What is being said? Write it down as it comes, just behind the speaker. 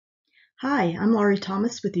Hi, I'm Laurie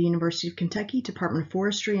Thomas with the University of Kentucky Department of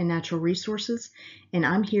Forestry and Natural Resources, and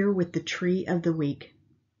I'm here with the Tree of the Week,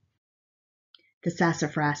 the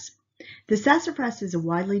sassafras. The sassafras is a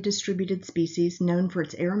widely distributed species known for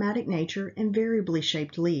its aromatic nature and variably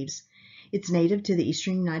shaped leaves. It's native to the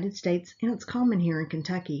eastern United States, and it's common here in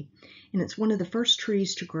Kentucky, and it's one of the first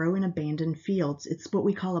trees to grow in abandoned fields. It's what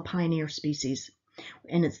we call a pioneer species,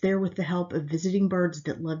 and it's there with the help of visiting birds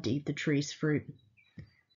that love to eat the tree's fruit.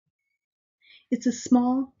 It's a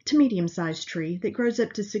small to medium-sized tree that grows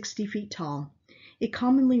up to 60 feet tall. It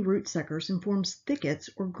commonly root suckers and forms thickets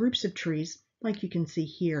or groups of trees like you can see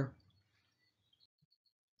here.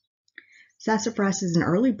 Sassafras is an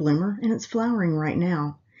early bloomer and it's flowering right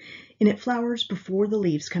now. And it flowers before the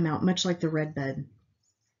leaves come out, much like the redbud.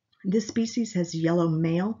 This species has yellow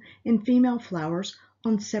male and female flowers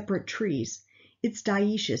on separate trees. It's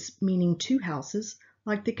dioecious, meaning two houses,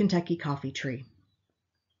 like the Kentucky coffee tree.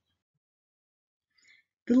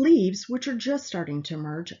 The leaves, which are just starting to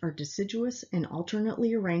emerge, are deciduous and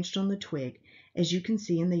alternately arranged on the twig, as you can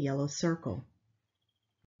see in the yellow circle.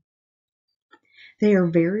 They are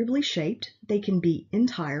variably shaped. They can be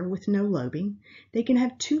entire with no lobing. They can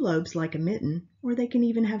have two lobes like a mitten, or they can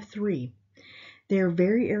even have three. They are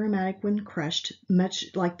very aromatic when crushed,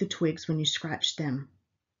 much like the twigs when you scratch them.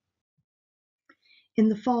 In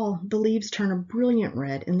the fall, the leaves turn a brilliant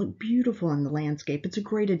red and look beautiful in the landscape. It's a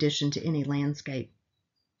great addition to any landscape.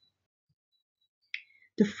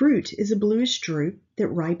 The fruit is a bluish drupe that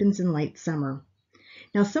ripens in late summer.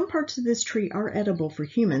 Now, some parts of this tree are edible for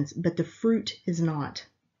humans, but the fruit is not.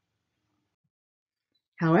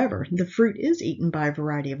 However, the fruit is eaten by a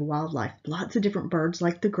variety of wildlife. Lots of different birds,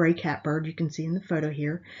 like the gray catbird you can see in the photo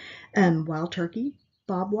here, wild turkey,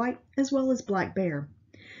 bobwhite, as well as black bear.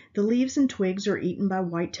 The leaves and twigs are eaten by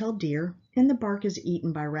white-tailed deer, and the bark is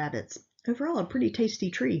eaten by rabbits. Overall, a pretty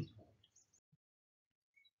tasty tree.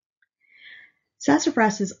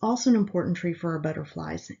 Sassafras is also an important tree for our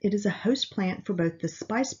butterflies. It is a host plant for both the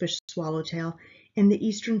Spicebush swallowtail and the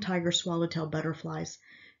Eastern Tiger Swallowtail butterflies.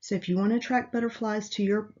 So if you want to attract butterflies to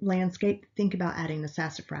your landscape, think about adding the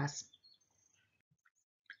sassafras.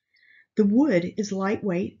 The wood is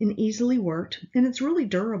lightweight and easily worked, and it's really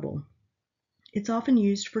durable. It's often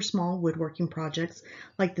used for small woodworking projects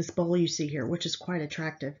like this bowl you see here, which is quite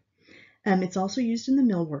attractive. It's also used in the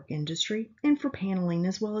millwork industry and for paneling,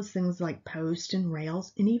 as well as things like posts and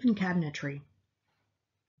rails and even cabinetry.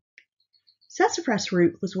 Sassafras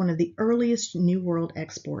root was one of the earliest New World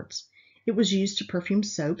exports. It was used to perfume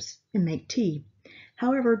soaps and make tea.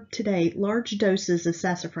 However, today, large doses of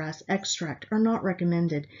sassafras extract are not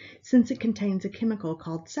recommended since it contains a chemical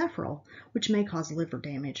called safrole, which may cause liver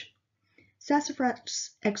damage.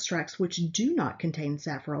 Sassafras extracts which do not contain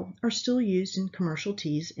safrole are still used in commercial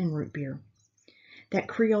teas and root beer. That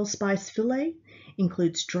Creole spice filet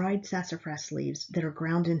includes dried sassafras leaves that are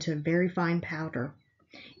ground into a very fine powder.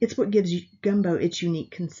 It's what gives gumbo its unique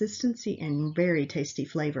consistency and very tasty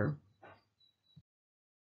flavor.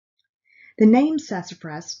 The name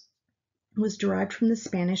sassafras was derived from the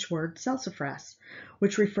Spanish word salsafras,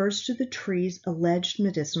 which refers to the tree's alleged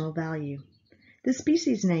medicinal value. The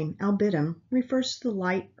species name, albidum, refers to the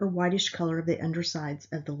light or whitish color of the undersides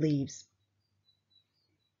of the leaves.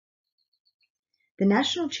 The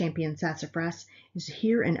national champion sassafras is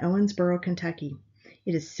here in Owensboro, Kentucky.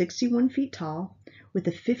 It is 61 feet tall with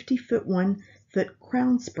a 50-foot 1-foot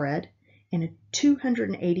crown spread and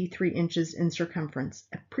 283 inches in circumference,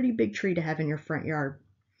 a pretty big tree to have in your front yard.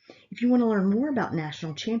 If you want to learn more about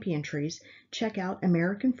national champion trees, check out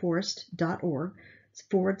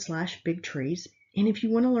americanforest.org/big trees. And if you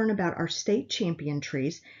want to learn about our state champion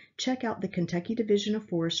trees, check out the Kentucky Division of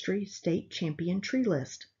Forestry State Champion Tree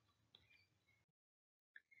List.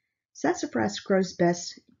 Sassafras grows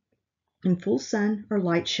best in full sun or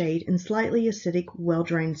light shade in slightly acidic,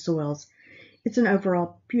 well-drained soils. It's an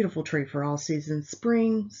overall beautiful tree for all seasons,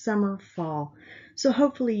 spring, summer, fall. So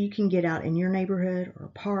hopefully you can get out in your neighborhood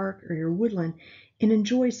or park or your woodland and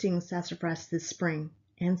enjoy seeing sassafras this spring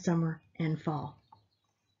and summer and fall.